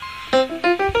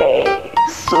Hey,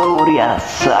 Surya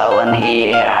Sawan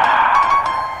here.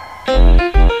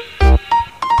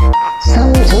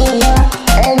 समझो ना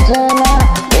ऐसा ना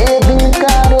ये दिल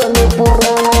का रोग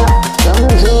पुराना,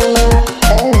 समझो ना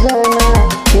ऐसा ना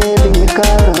ये दिल का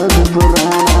रोग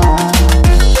पुराना।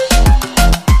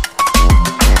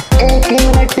 एक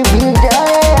मिनट भी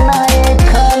जाए ना ये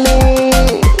खाली,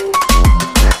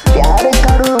 प्यार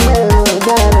करूं मैं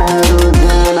रोजाना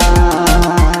रोजाना,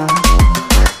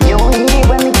 यूं ही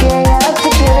बन के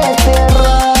आशिक रहते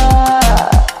रहा,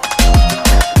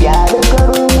 प्यार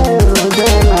करूं मैं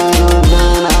रोजाना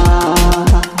रोजाना।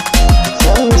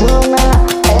 समझो ना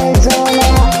ऐसा ना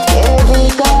ये दिल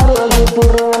का रोग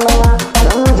पुराना,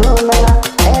 समझो ना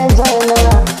ऐसा ना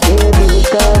ये दिल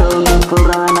का रोग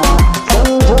पुराना,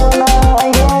 समझो ना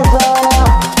ऐसा ना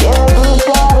ये दिल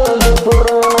का रोग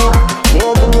पुराना, ये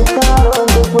दिल का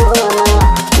रोग पुराना,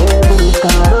 ये दिल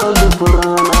का रोग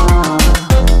पुराना,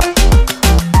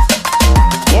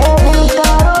 ये दिल का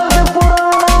रोग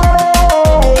पुराना रे,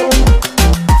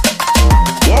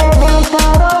 ये दिल का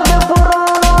रोग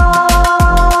पुराना,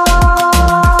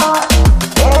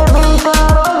 ये दिल का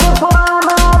रोग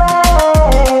पुराना रे,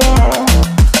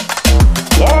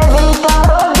 ये दिल का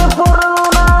रोग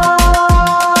पुराना,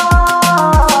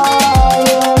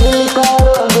 ये दिल का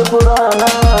रोग पुराना,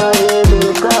 ये दिल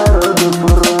का रोग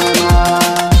पुराना।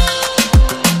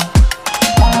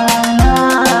 ला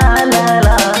ला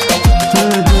ला,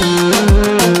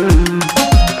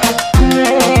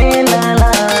 ला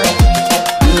ला,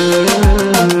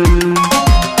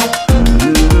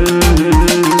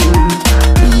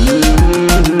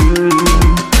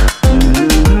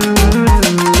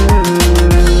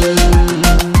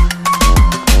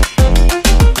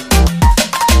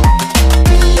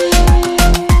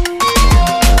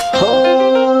 हो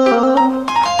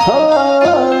हो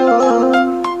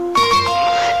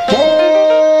हे,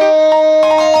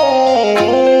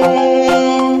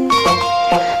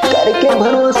 करके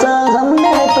भरोसा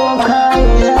हमने तो खाए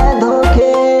हैं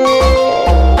धोखे,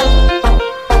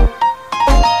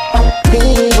 फिर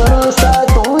भी भरोसा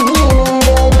तू ही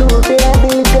मेरे टूटे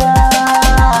दिल का,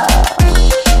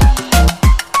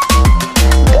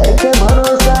 करके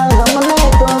भरोसा हमने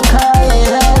तो खाए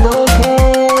हैं धोखे,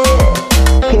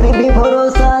 फिर भी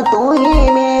भरोसा तू ही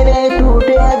मेरे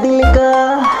टूटे दिल का,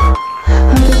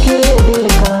 बिखरे दिल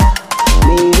का,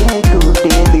 मेरे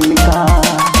टूटे दिल का,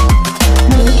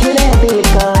 बिखरे दिल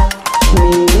का,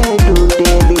 मेरे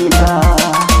टूटे दिल का,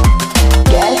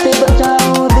 कैसे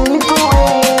बचाऊं दिल को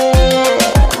ये,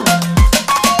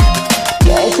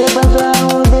 कैसे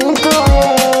बचाऊं दिल को ये,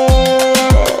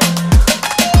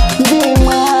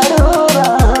 बीमार हो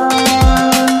रहा,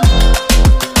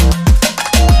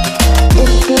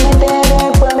 इश्क में तेरे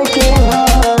पड़ के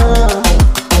हाँ,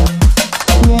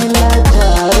 ये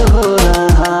लाचार हो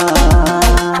रहा,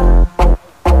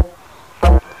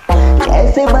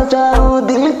 कैसे बचाऊं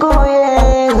दिल को ये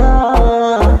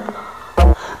हाँ,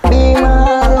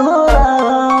 बीमार हो रहा,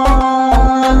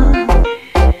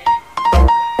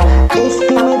 इश्क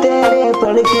में तेरे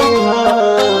पड़ के हाँ,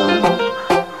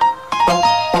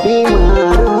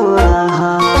 बीमार हो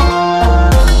रहा,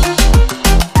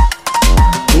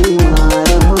 बीमार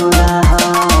हो रहा,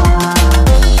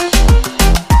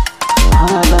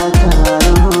 हाँ लाचार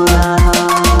हो रहा,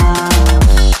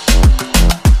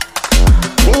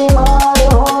 बीमार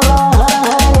हो रहा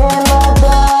है ये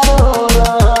लाचार हो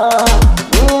रहा,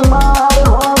 बीमार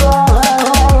हो रहा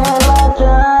है ये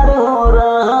लाचार हो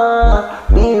रहा,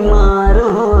 बीमार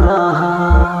हो रहा।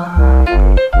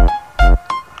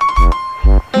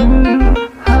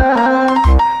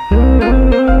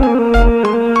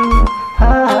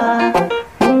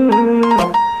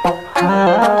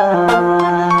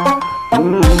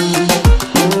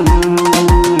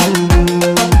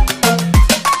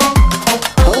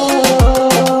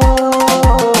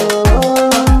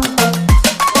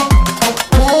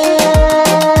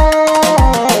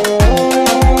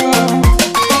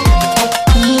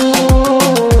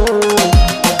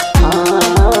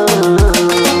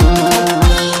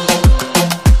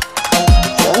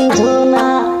 समझो ना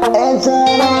ऐसा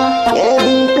ना ये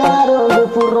दिल का रोग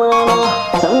पुराना,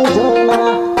 समझो ना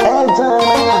ऐसा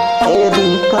ना ये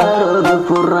दिल का रोग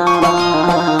पुराना।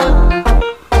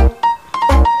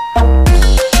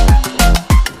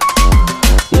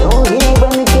 यूं ही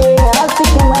बन के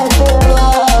आशिक मैं तेरा,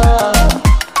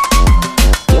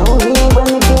 यूं ही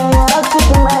बन के आशिक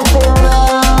मैं तेरा,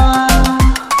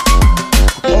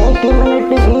 एक मिनट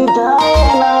भी जाए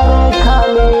ना रे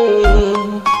खाली,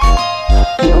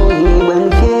 यूं ही बन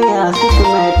के आशिक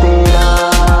मैं तेरा,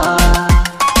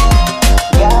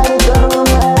 प्यार करूं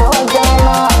मैं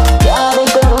रोजाना, प्यार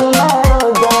करूं मैं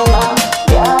रोजाना,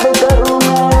 प्यार करूं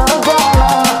मैं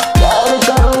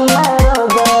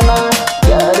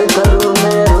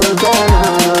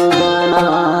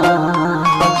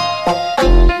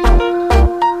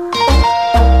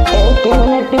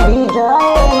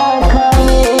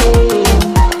खाए,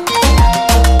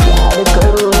 प्यार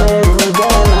करूं मैं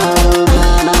रोजाना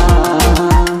रोजाना,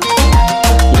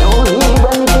 यूं ही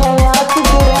बन के आशिक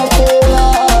रह तेरा,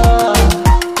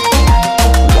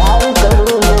 प्यार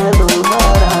करूं मैं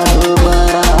दोबारा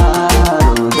दोबारा,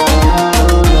 रोजाना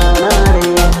रोजाना रे,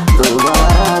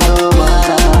 दोबारा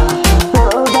दोबारा,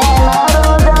 रोजाना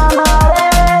रोजाना रे,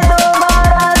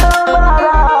 दोबारा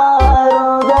दोबारा,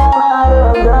 रोजाना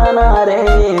रोजाना रे,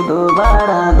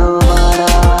 दोबारा दोबारा।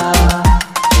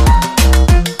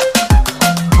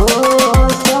 हो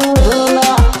समझो ना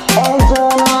ए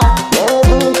जाना, ये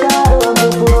दिल का रोग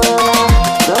पुराना,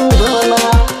 समझो ना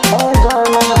ए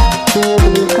जाना, ये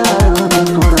दिल का रोग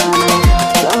पुराना,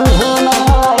 समझो ना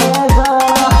ए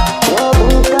जाना, ये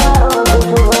दिल का रोग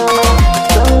पुराना,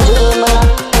 समझो ना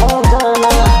ए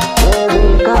जाना, ये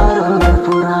दिल का रोग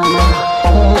पुराना,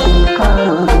 ये दिल का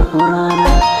रोग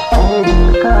पुराना, ये दिल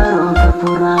का रोग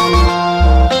पुराना।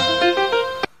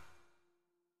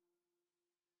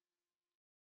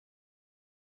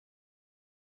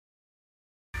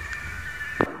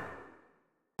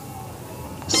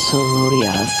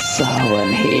 Surya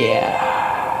Sawan here.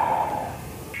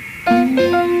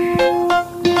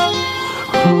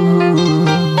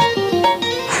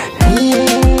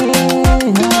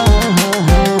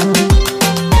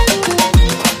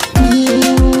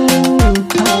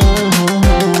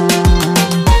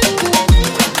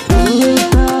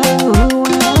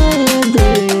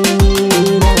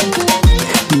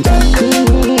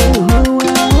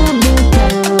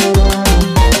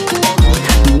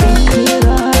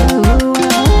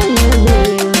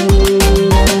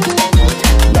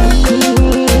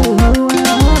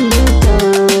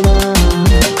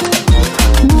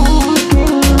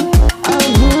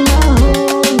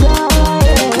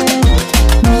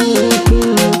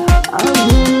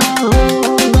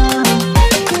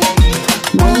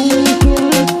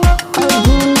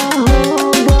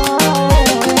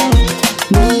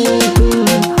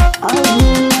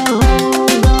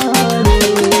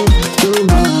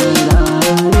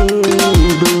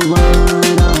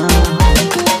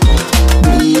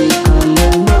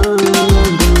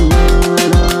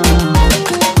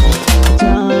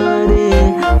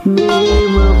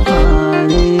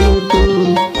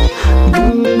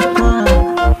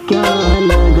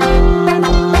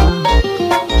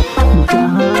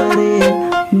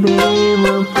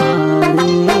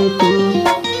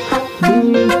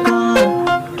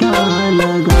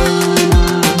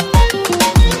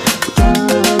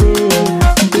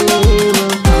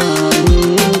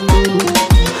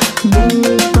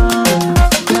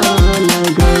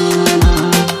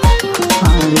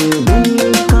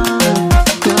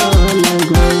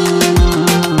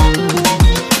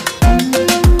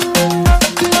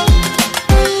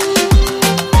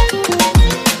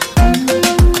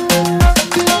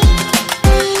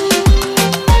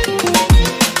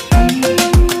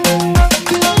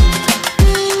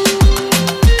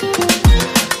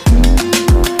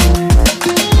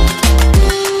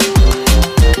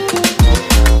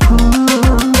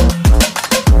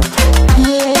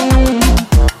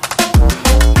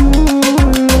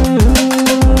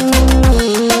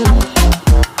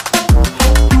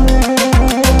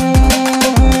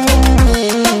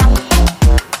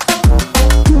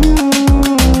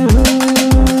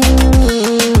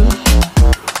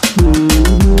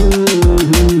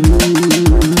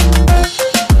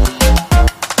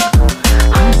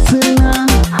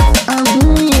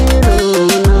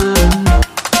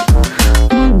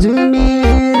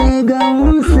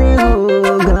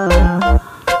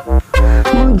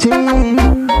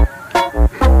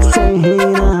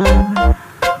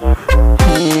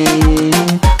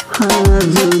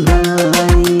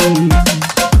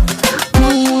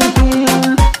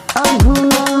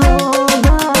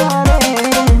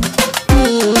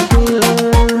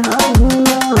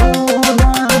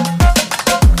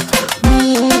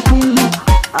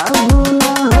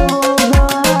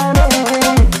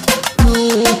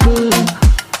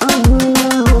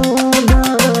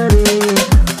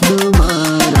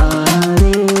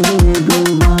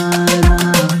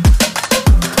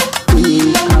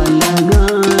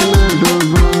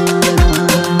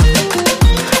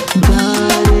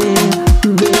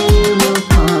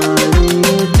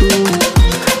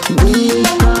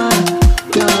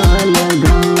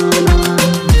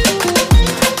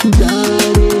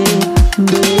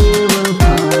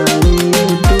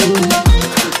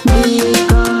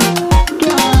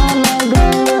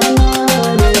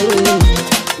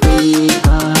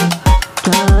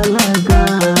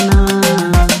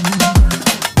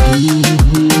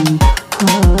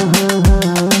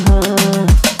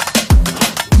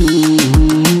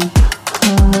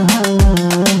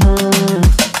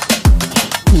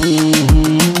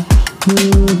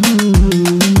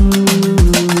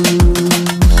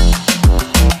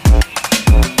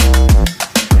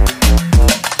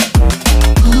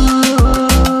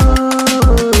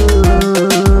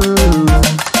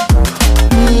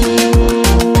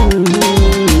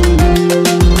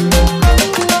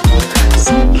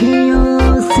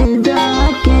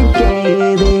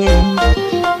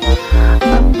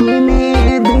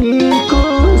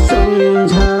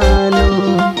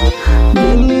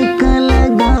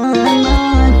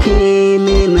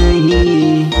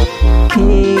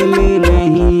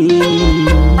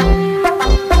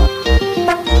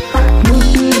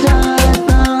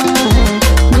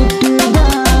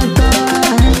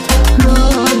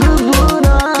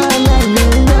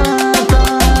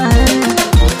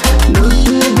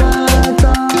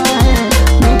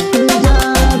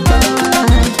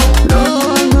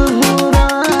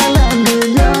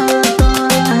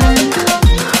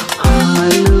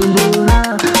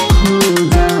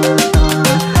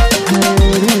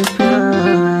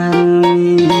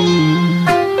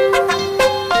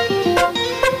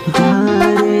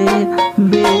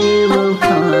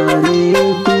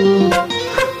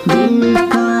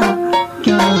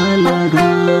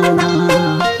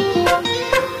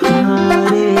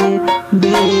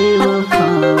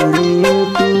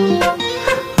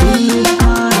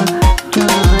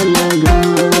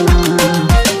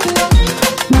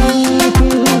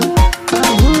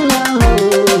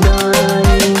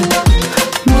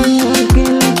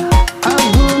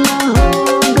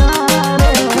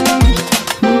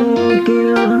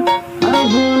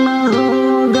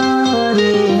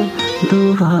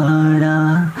 दोबारा,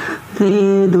 फिर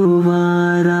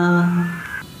दोबारा।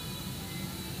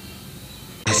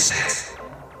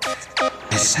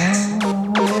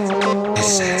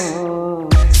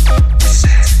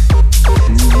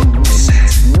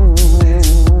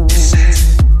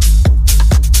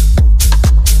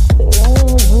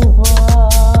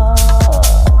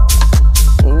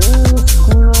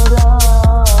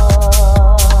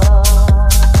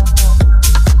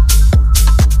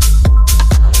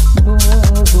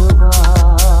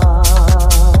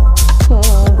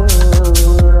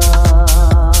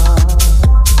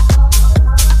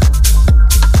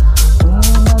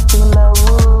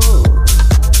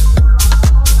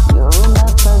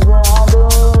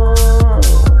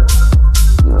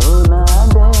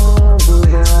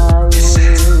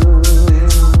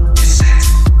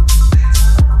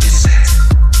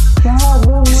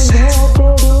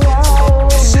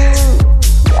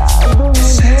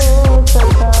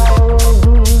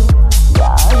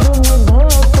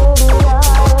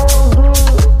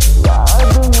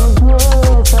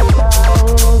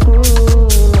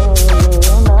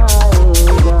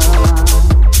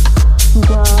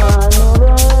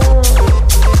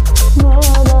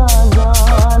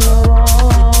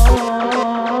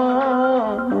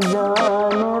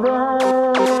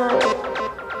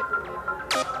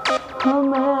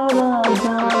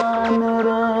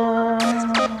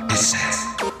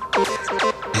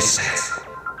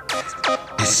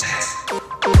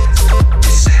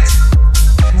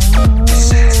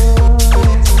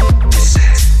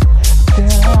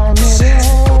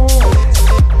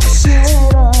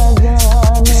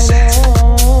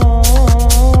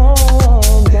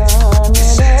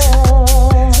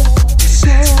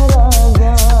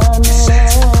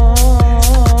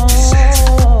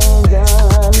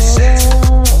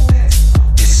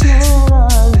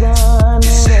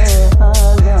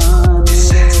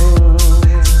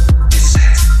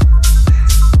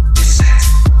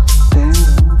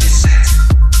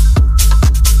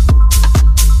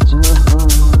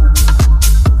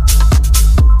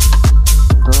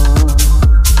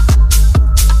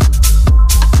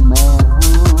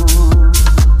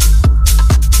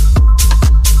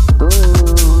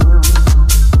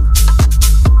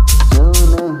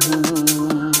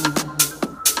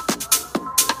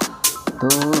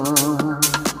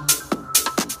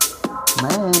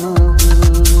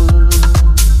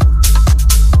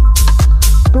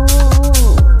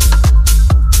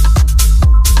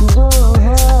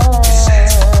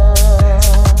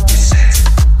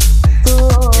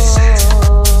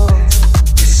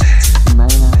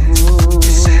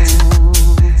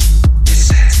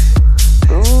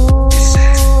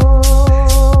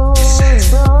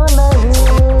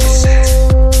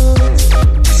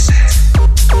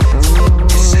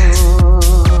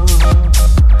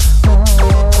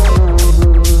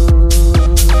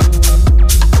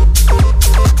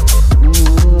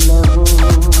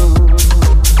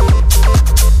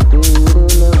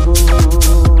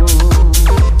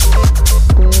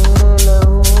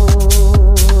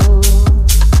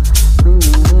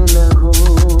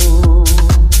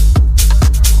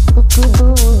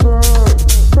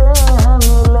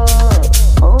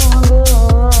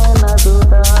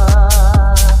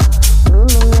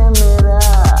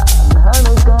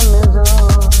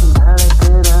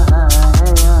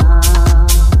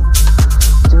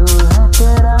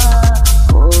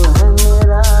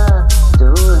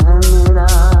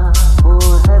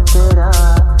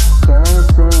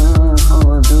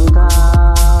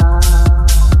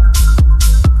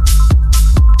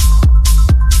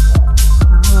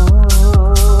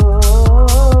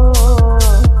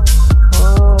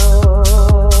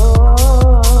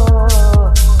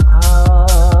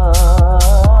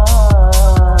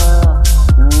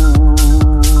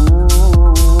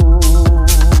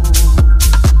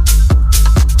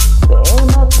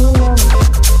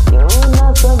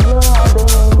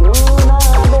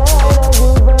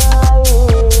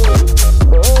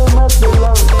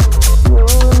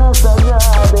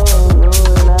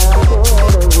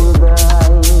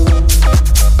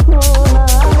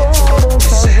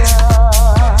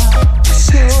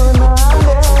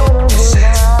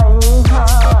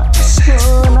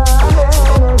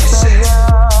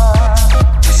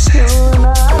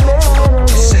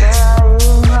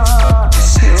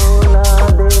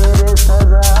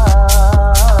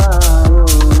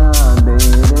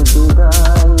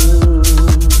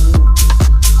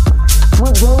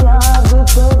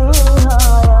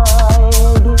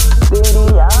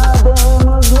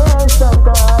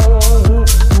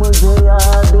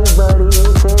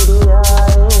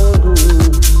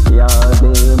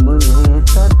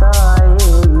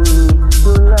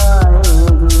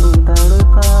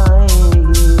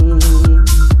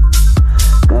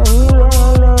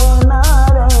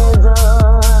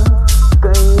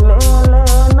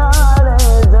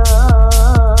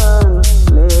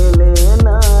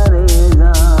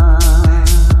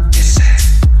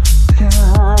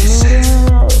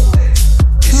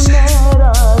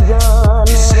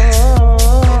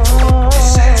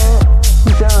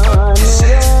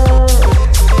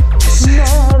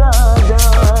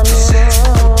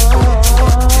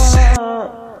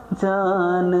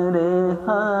 जान रे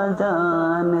हाँ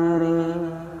जान रे।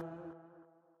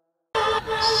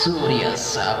 सूर्य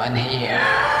सावन है।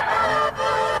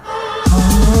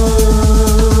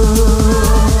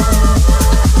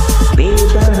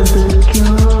 बेदर्द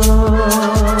क्यों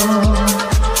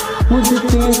मुझ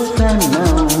पे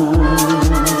सनम,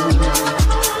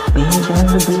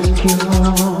 बेदर्द क्यों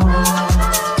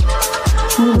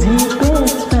मुझे पे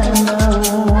सनम,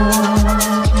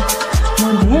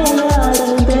 मुझे यार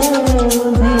दे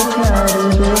मुझे प्यार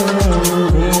दे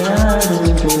मुझे यार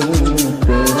दे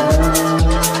तेरा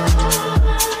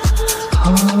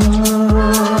हो।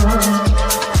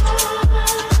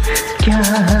 क्या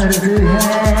अर्ज है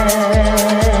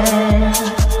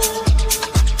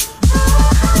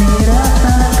मेरा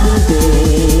साथ दे,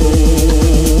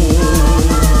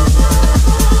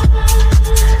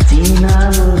 जीना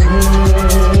मुझे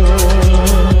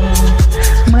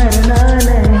मरना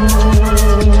नहीं।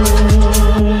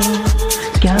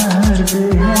 क्या अर्ज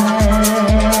है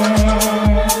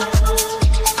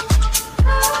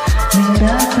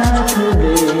मेरा साथ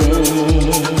दे,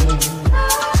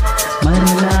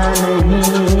 मरना नहीं,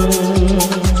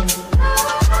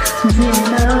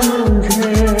 जीना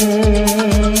मुझे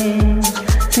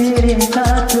तेरे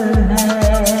साथ है।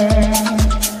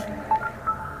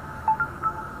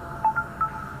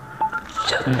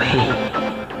 जब भी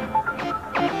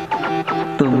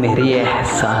तुम मेरे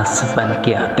एहसास बन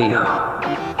के आती हो,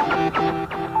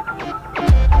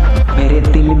 मेरे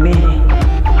दिल में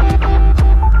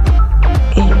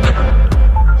एक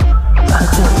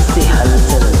अजब सी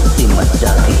हलचल सी मच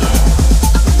जाती है।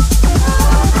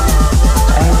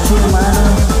 ऐसे मानो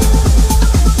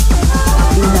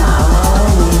इन हवाओं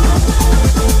में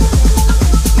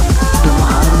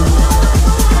तुम्हारी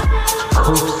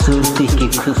खूबसूरती की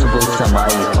खुशबू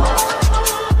समाई हो,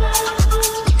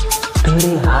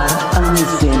 तेरे हर अंग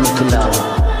से निकला हो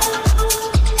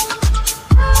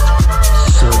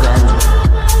सुगंध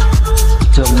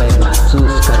जो मैं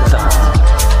महसूस करता हूँ।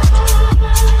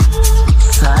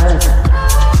 शायद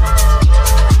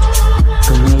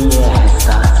तुम्हें ये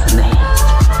एहसास नहीं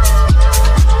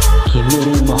कि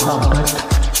मेरी मोहब्बत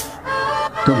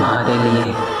तुम्हारे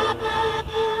लिए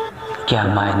क्या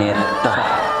मायने रखता है।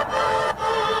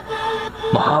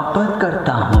 मोहब्बत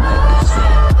करता हूँ मैं तुझसे,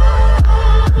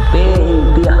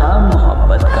 बेइंतहा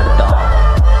मोहब्बत करता हूँ,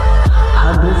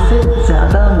 हद से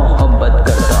ज्यादा मोहब्बत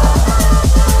करता हूँ।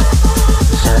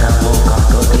 जरा मौका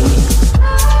तो दे,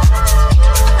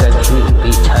 कभी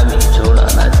पीछा भी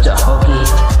छोड़ना चाहोगी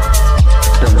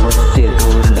तो मुझसे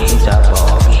दूर नहीं जा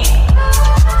पाओगी।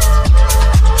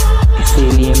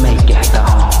 इसीलिए मैं कहता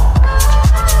हूँ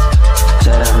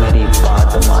जरा मेरी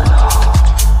बात मानो।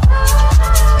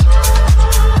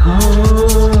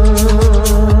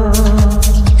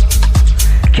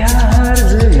 क्या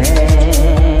अर्ज है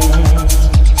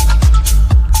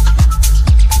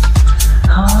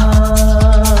हाँ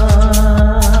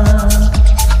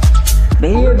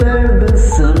बेदर्द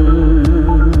सुन,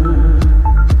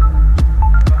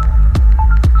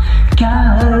 क्या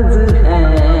अर्ज है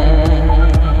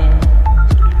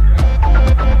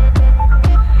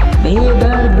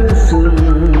बेदर्द सुन,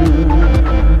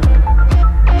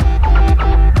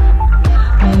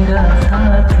 मेरा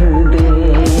साथ दे।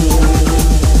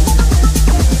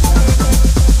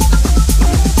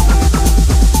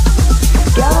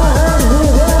 क्या अर्ज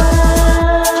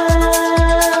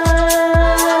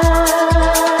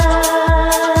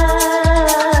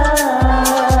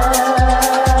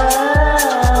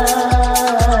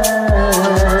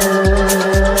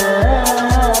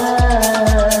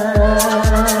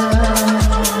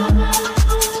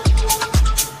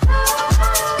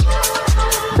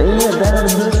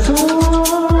बेदर्द सुन,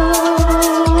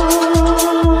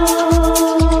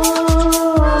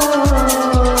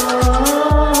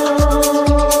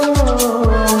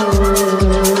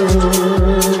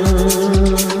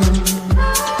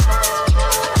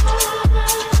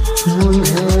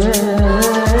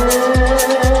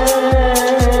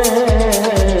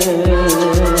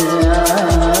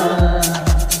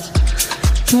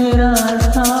 तेरा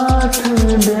साथ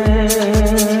दे।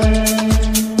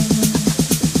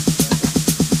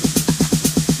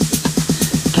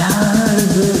 क्या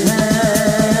अर्ज है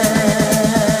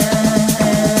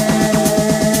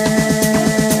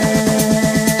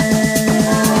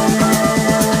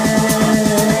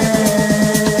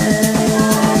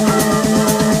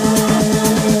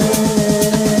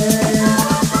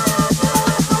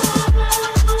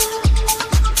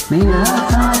मेरा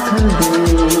साथ दे,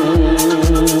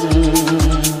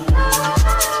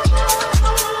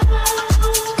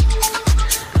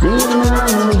 जीना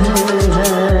मुझे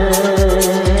है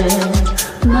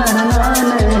मरना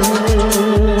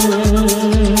नहीं।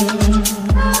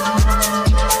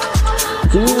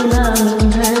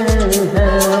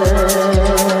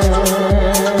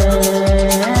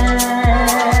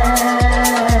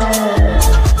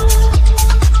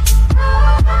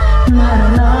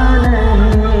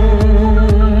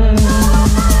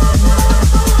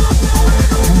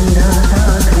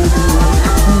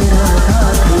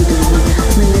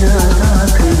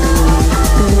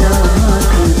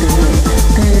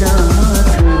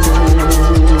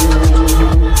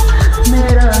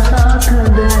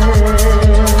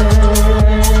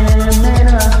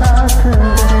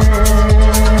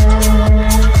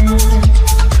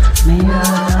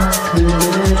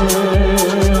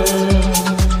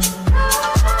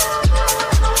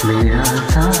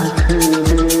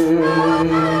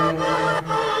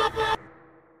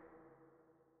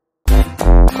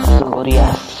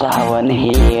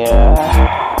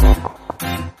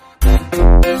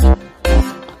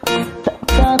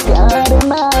 प्यार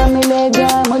ना मिलेगा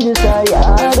मुझसा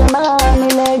यार ना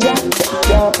मिलेगा,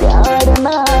 सच्चा प्यार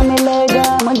ना मिलेगा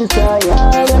मुझसा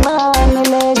यार ना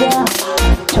मिलेगा।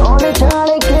 छोड़ छाड़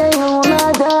के यूं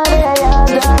ना जा रे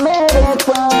आजा मेरे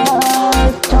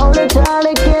पास, छोड़ छाड़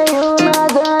के यूं ना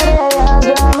जा रे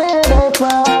आजा मेरे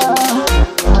पास,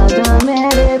 आजा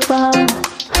मेरे पास,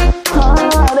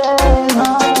 हाँ रे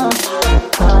हाँ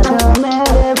आजा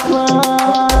मेरे पास।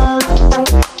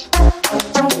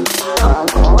 हाँ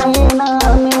कोई ना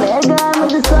मिलेगा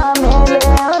मुझसा मेले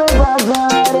और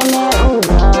बाजार में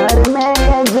उधार में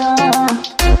ये जान,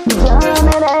 जान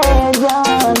रे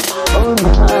जान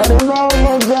उधार में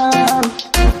ये जान,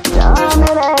 जान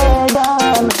रे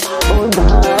जान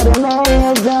उधार में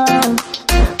ये जान,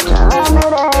 जान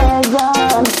रे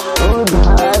जान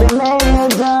उधार में ये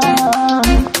जान।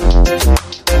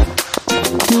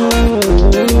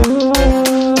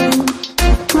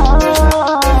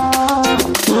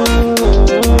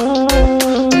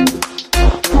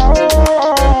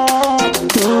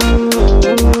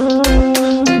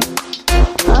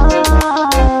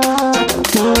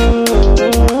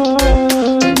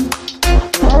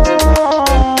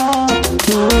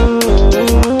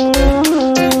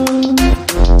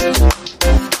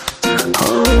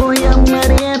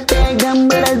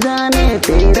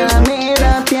 तेरा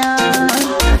मेरा प्यार,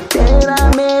 तेरा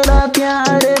मेरा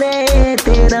प्यार रे,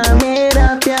 तेरा मेरा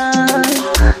प्यार।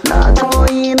 ना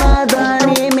कोई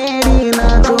नादानी मेरी, ना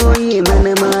कोई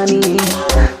मनमानी,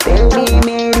 तेरी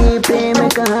मेरी प्रेम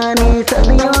कहानी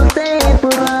सदियों से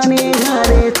पुरानी,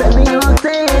 घरे सदियों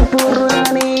से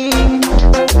पुरानी।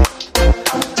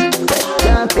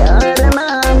 सच्चा प्यार ना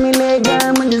मिलेगा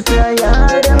मुझसे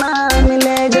यार ना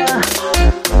मिलेगा,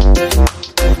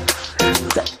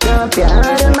 सच्चा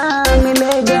प्यार ना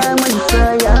मिलेगा मुझसे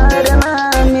यार ना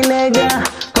मिलेगा।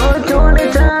 हो छोड़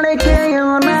छाड़ के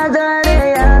यूं ना जा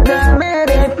रे आजा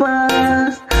मेरे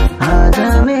पास, आजा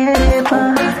मेरे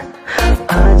पास,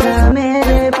 आजा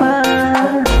मेरे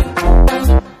पास।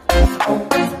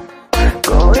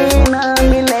 कोई ना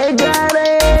मिलेगा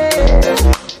रे,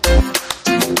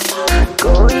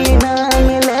 कोई ना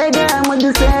मिलेगा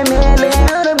मुझसे मेले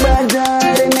और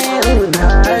बाजार में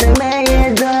उधार में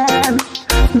ये जान,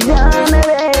 जान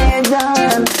रे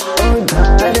जान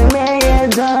उधार में ये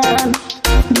जान,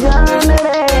 जान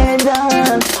रे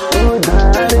जान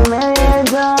उधार में ये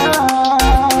जान।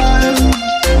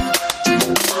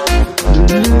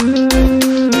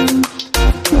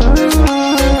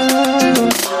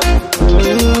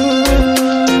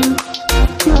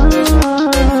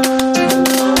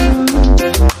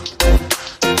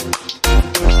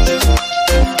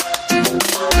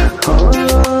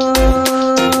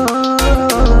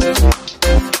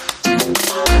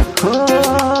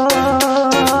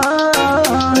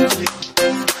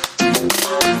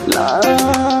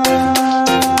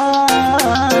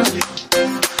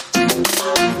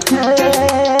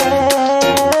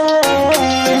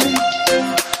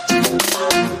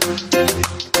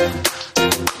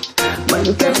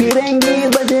 बनके फिरेंगी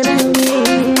बजरंगी,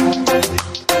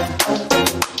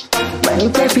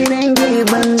 बनके फिरेंगी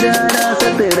बंजारा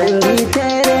सतरंगी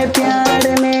तेरे प्यार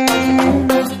में।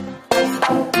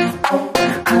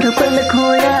 हर पल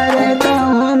खोया रहता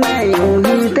हूँ मैं यूं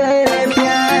ही तेरे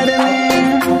प्यार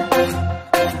में,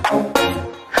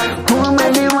 हूँ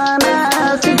मैं दीवाना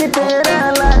आशिक तेरा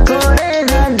लाखों रे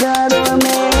हजारों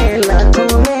में,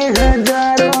 लाखों में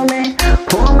हजारों में।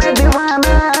 हूँ मैं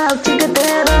दीवाना आशिक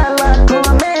तेरा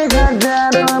लाखों में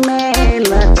हजारों में,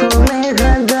 लाखों में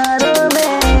हजारों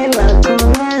में, लाखों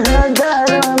में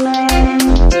हजारों में।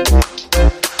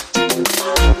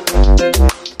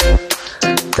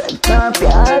 सच्चा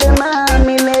प्यार ना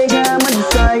मिलेगा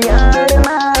मुझसा यार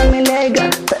ना मिलेगा,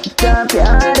 सच्चा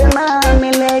प्यार ना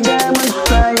मिलेगा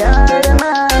मुझसा यार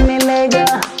ना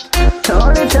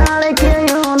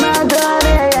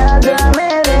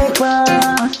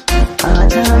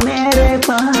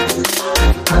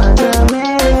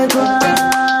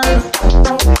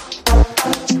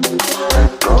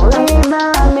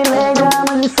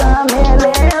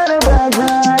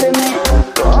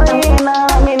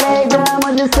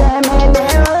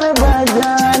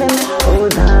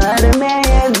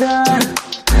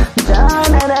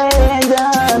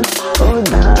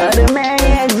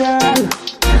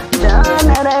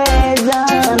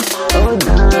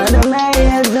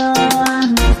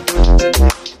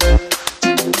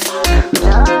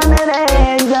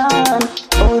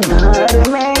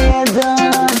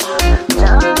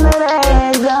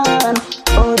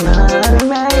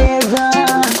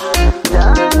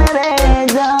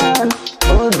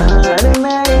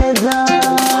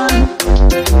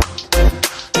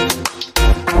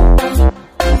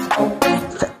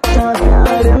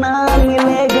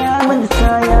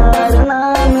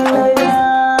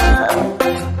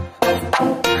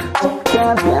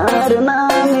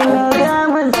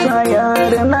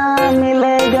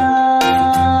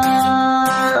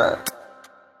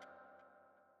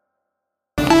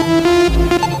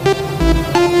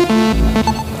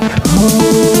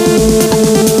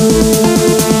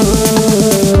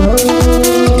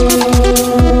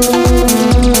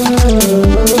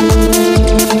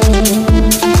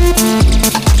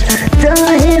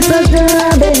चाहे सजा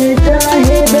दे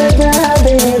चाहे दगा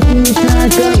दे पीछा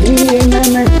कभी न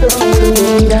मैं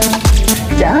तोड़ूंगा।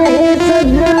 चाहे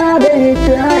सजा दे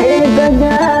चाहे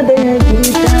दगा दे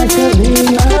पीछा कभी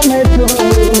न मैं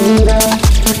तोड़ूंगा।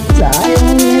 सायों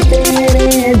में तेरे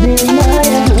जीना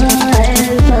यहाँ है,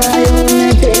 सायों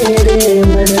में तेरे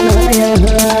मरना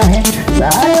यहाँ है,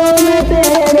 सायों में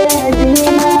तेरे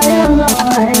जीना यहाँ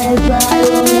है,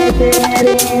 सायों में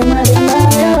तेरे मरना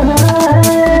यहाँ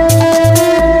है।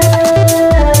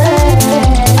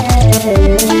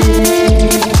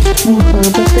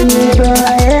 मोहब्बत मेरा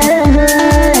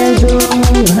है जो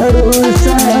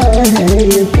भरोसा है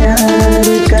ये प्यार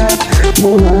का।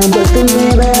 मोहब्बत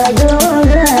मेरा जो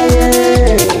है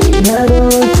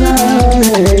भरोसा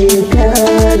है ये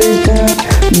प्यार का।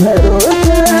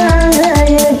 भरोसा है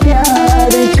ये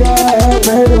प्यार का,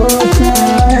 भरोसा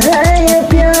है ये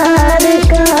प्यार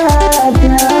का,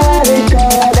 प्यार का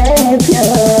रे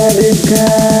प्यार का।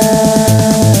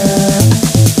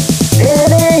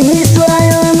 तेरे ही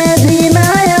सायों में जीना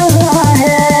यहाँ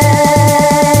है,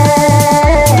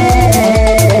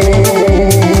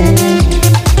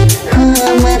 हाँ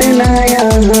मरना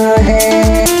यहाँ है।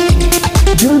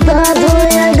 जुदा दो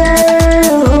अगर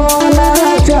होना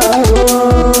चाहो,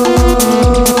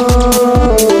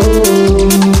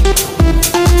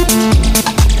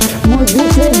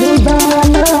 मुझसे जुदा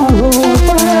ना हो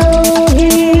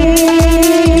पाओगी,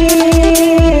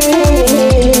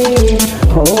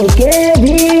 होके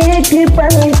भी एक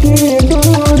पल की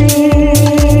दूरी।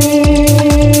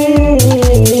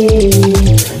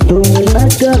 तुम न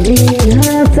कभी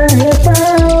हाँ सह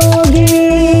पाओगी।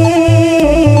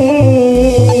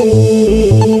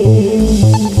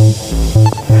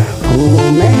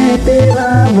 हूँ मैं तेरा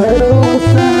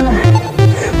भरोसा,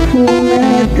 हूँ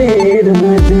मैं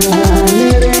तेरा जान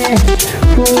रे,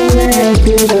 हूँ मैं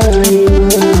तेरा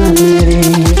ईमान रे,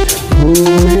 हूँ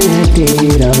मैं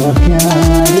तेरा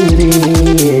प्यार रे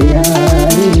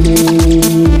यार रे।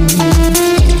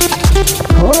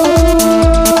 हो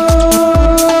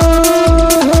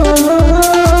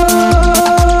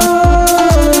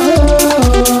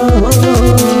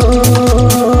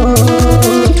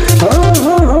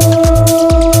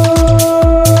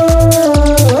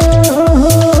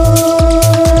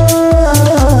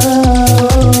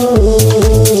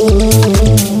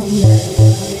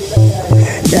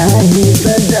चाहे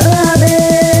सजा दे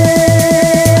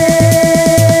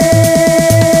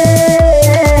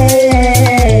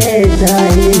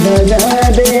चाहे दगा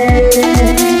दे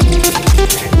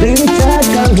पीछा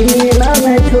कभी ना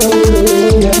मैं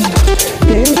छोड़ूंगा,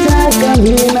 पीछा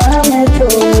कभी ना मैं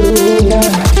छोड़ूंगा।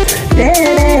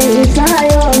 तेरे ही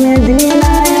सायों में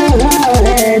जीना यहाँ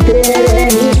है, तेरे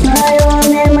ही सायों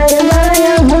में मरना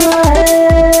यहाँ है।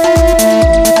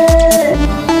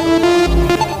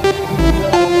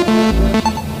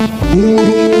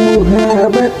 तेरी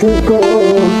मोहब्बत को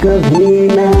कभी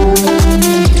ना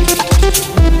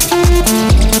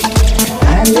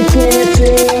हल्के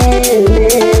से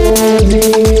लेना जी।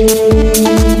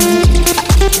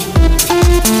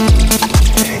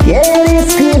 ये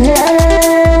रिस्क है,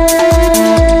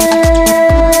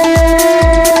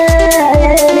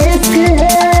 ये रिस्क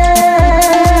है,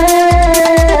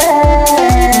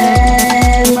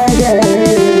 मगर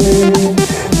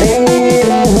दे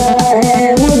रहा है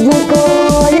मुझको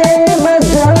ये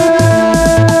मजा।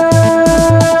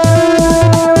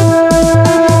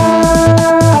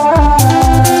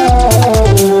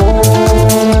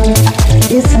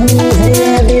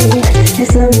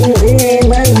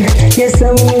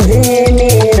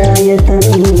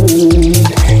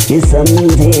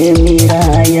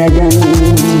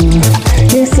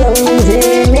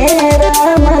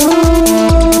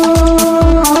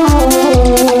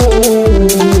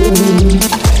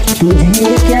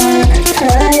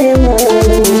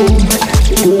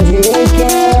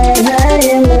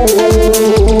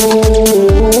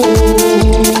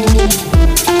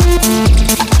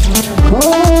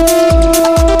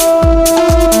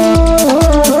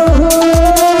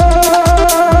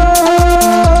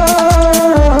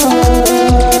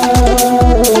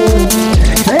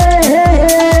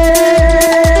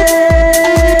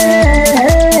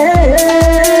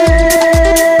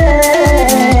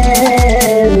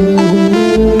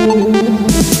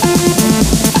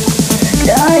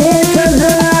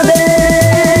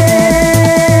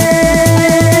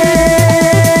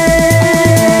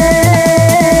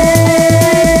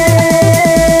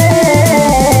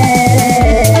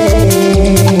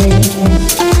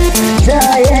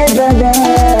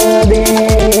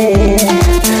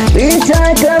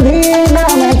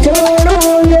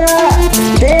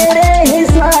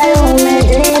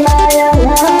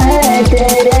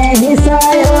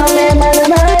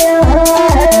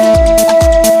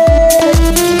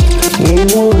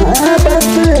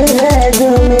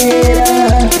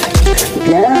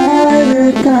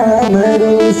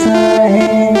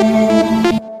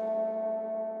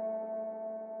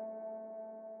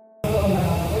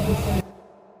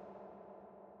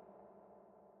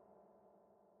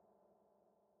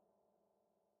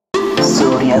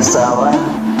 सूर्य सावन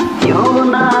यूं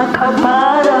ना खपा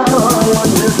रहो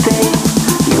मुझसे,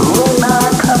 यूं ना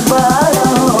खपा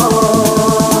रहो,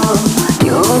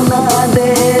 यूं ना दे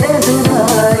रे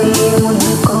जुदाई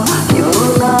मुझको, यूं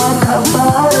ना खपा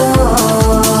रहो,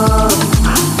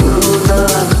 यूं ना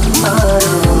खपा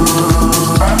रहो।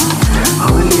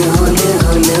 होले होले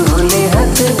होले होले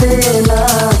हंस देना,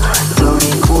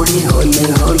 थोड़ी कुड़ी होले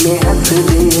होले हंस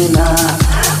देना,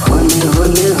 होले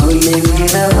होले होले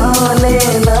मेरा होले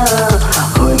ना,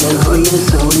 होले होले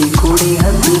सोनी कुड़ी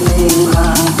हंस देना।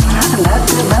 धक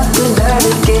धक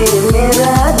धड़के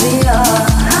मेरा दिया,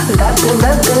 धक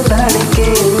धक धड़के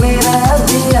मेरा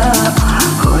दिया,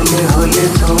 होले होले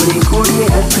सोनी कुड़ी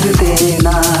हंस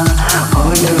देना,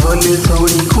 होले होले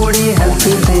सोनी कुड़ी हंस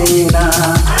देना।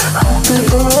 हंस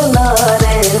देना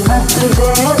रे हंस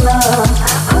देना,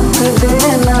 हंस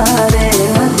देना रे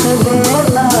हंस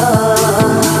देना,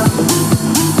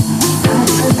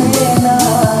 हंस देना,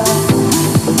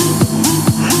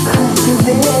 हंस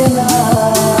देना,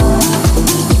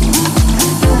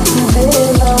 हंस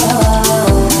देना,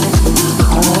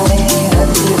 अरे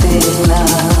हंस देना,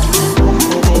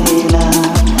 हंस देना,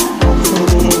 हंस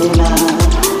देना,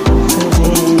 हंस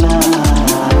देना।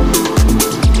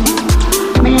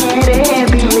 मेरे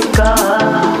दिल का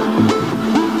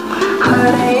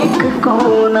हर एक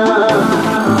कोना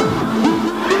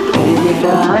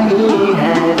तेरा ही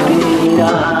है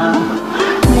तेरा,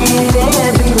 मेरे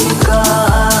दिल का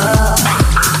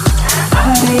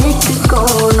हर एक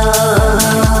कोना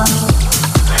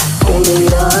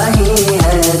तेरा ही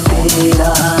है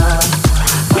तेरा।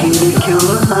 फिर क्यों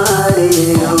हारे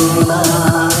रोना,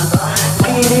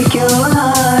 फिर क्यों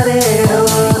हारे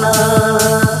रोना,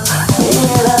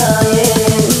 मेरा ये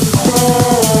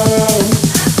चैन,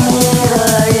 मेरा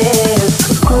ये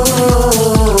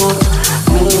सुकून,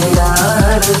 मेरा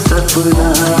हर सपना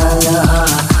यहाँ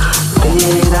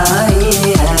तेरा ही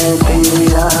है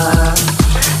तेरा।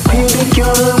 फिर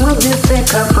क्यों मुझसे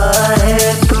खफा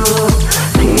है तू,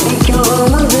 फिर क्यों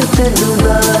मुझसे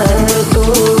जुदा है तू,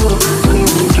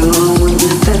 फिर क्यों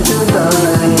मुझसे जुदा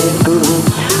है तू।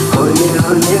 होले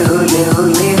होले होले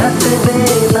होले हंस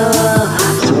देना,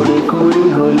 सोनी कुड़ी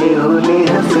होले होले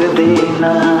हंस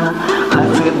देना,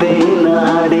 हंस देना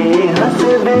रे हंस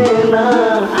देना,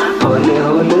 होले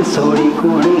होले सोनी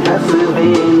कुड़ी हंस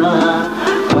देना,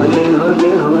 होले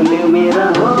होले होले मेरा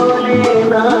होले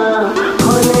ना,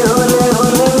 होले होले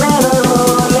होले मेरा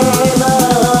होले ना,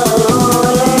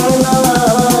 होले ना,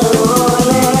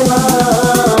 होले ना।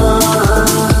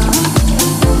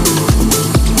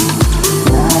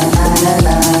 ना ना ना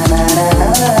ना ना ना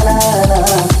ना ना,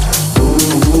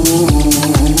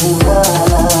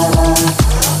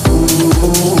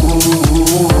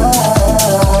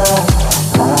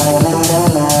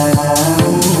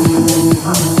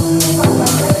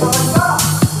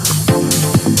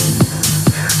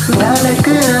 ना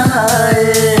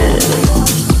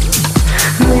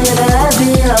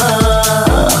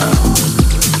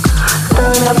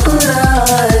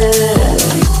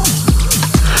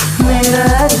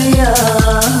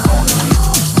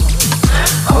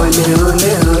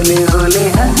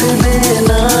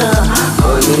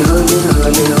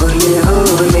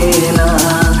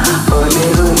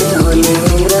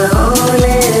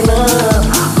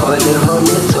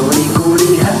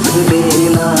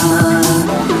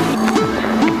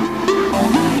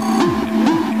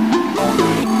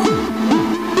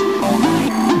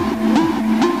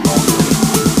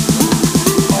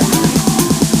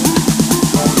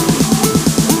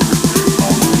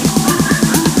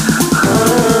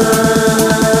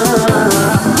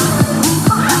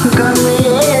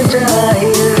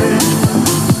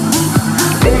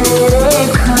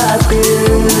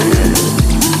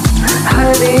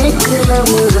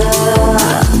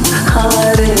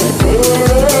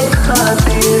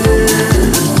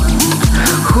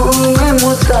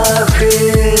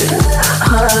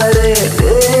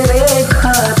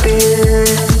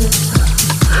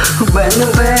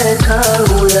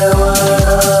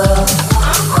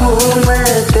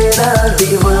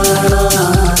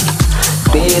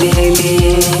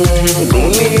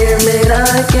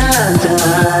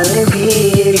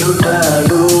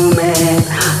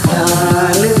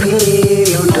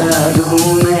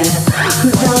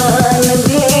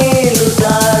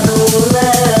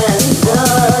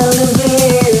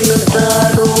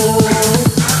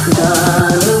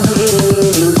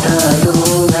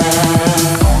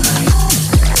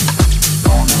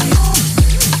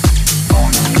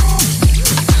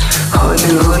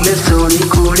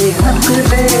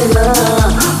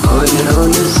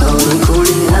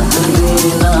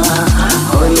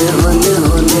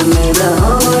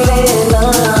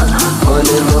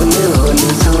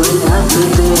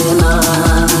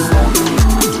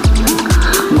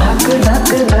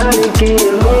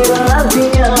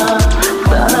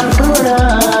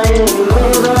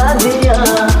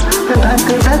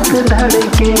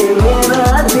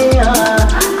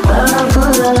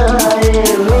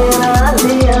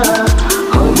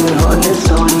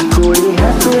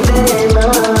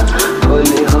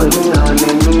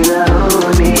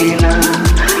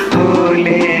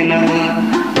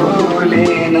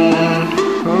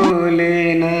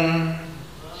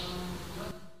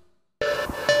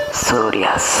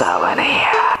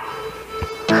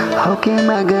होके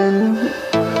मगन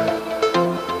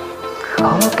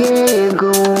होके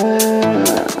गुम,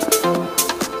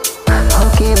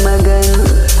 होके मगन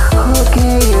होके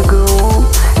गुम,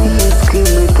 इश्क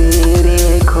में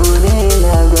तेरे खोने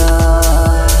लगा,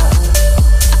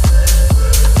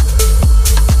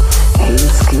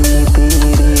 इश्क में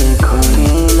तेरे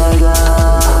खोने लगा,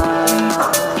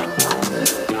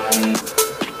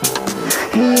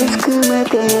 इश्क में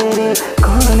तेरे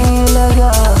खोने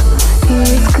लगा,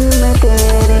 इश्क में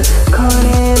तेरे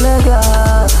खोने लगा,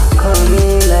 खोने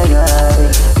लगा रे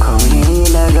खोने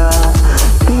लगा,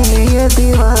 दिल ये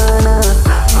दीवाना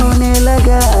होने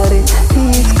लगा रे,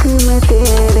 इश्क में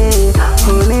तेरे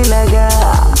होने लगा,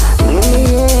 दिल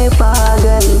ये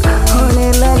पागल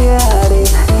होने लगा रे,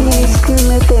 इश्क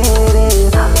में तेरे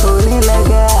होने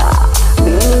लगा,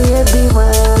 दिल ये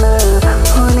दीवाना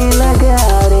होने लगा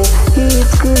रे,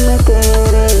 इश्क में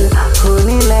तेरे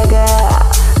होने लगा,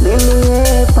 दिल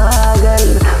ये पागल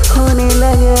होने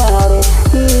लगा रे,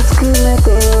 इश्क में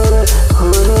तेरे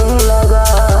होने लगा,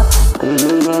 दिल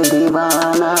ये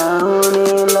दीवाना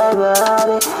होने लगा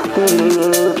रे, दिल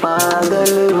ये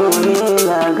पागल होने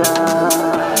लगा।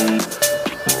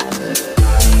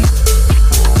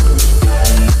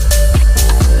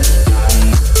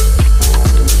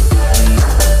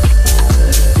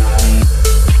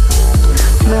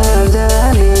 ना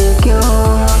जाने क्यों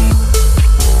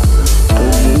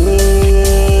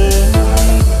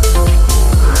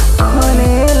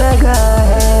खोने लगा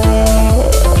है,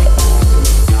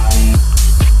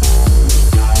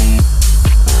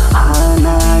 हाँ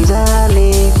ना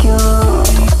जाने क्यों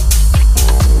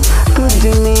तुझ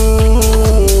में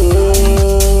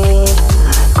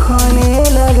खोने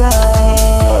लगा है,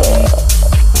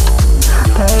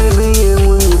 दर्द ये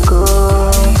मुझको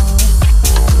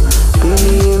दिल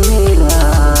ये मेरा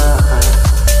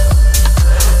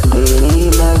देने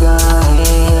लगा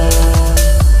है,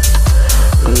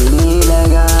 देने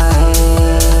लगा है,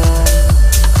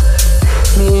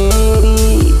 मेरी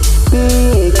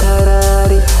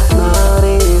बेकरारी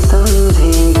नारे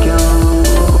समझे क्यों,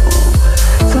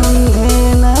 समझे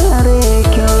ना रे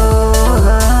क्यों,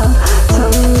 हाँ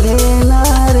समझे ना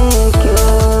रे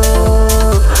क्यों,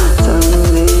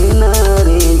 समझे ना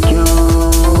रे क्यों,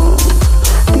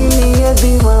 दिल ये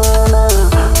दीवाना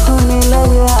होने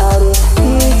लगा रे,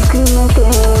 इश्क में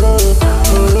तेरे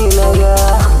होने लगा,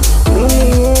 दिल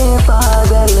ये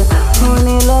पागल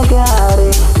होने लगा रे,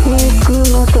 इश्क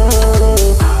में तेरे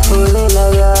होने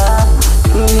लगा,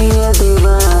 दिल ये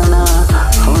दीवाना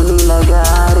होने लगा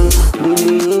रे,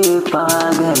 दिल ये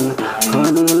पागल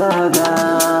होने लगा।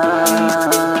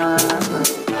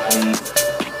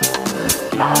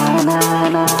 ना ना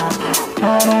ना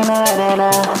ना ना ना ना ना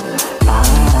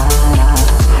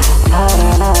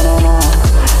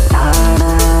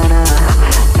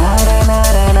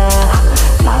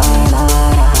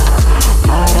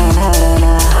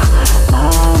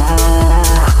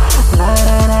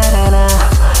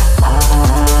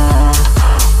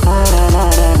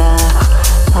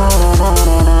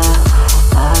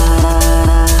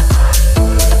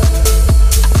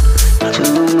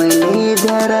झूम ले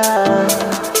जरा,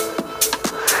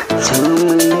 झूम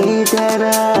ले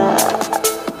जरा,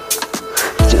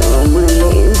 झूम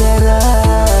ले जरा,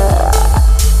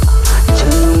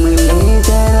 झूम ले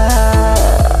जरा,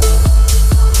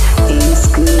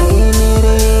 इश्क में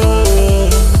मेरे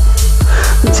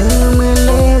झूम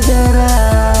ले जरा,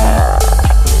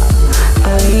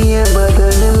 तनिए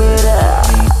बदन मेरा,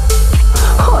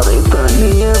 अरे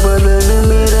तनिए बदन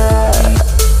मेरा,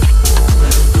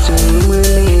 झूम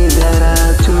ले जरा,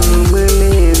 झूम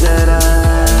ले जरा,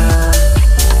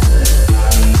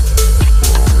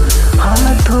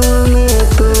 हाथों में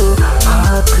तू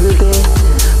हाथ दे,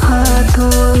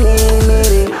 हाथों में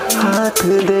मेरे हाथ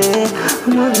दे,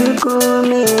 मुझको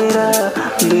मेरा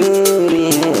दे रे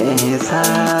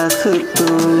एहसास तू,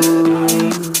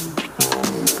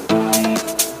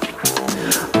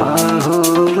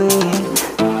 बाहों में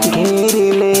घेर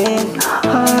ले,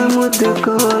 हाँ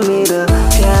मुझको मेरा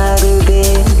प्यार दे,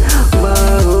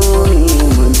 बाहों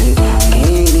में मुझे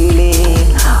घेर ले,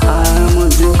 हाँ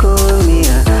मुझको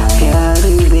मेरा प्यार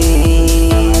दे,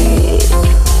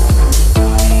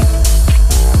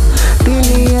 दिल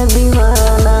ये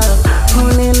दीवाना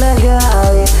होने लगा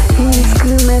रे, इश्क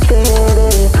में तेरे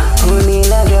होने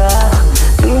लगा,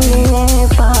 दिल ये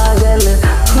पागल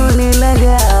होने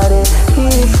लगा रे,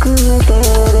 इश्क में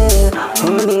तेरे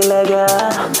होने लगा,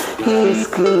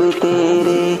 इश्क में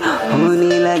तेरे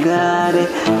होने लगा रे,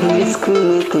 इश्क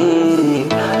में तेरे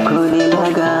खोने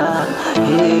लगा,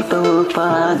 ये तो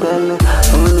पागल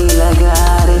होने लगा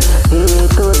रे, ये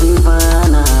तो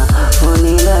दीवाना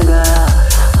होने लगा,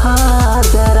 हाँ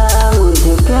जरा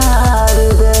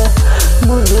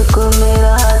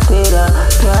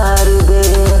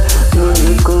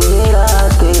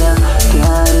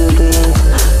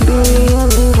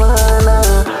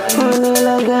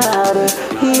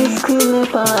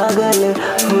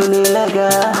होने लगा,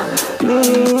 दिल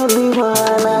ये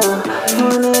दीवाना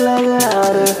होने लगा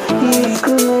रे, इश्क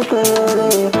में तेरे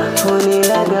होने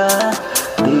लगा,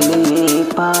 दिल ये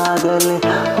पागल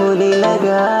होने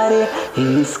लगा रे,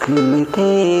 इश्क में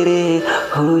तेरे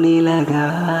होने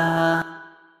लगा।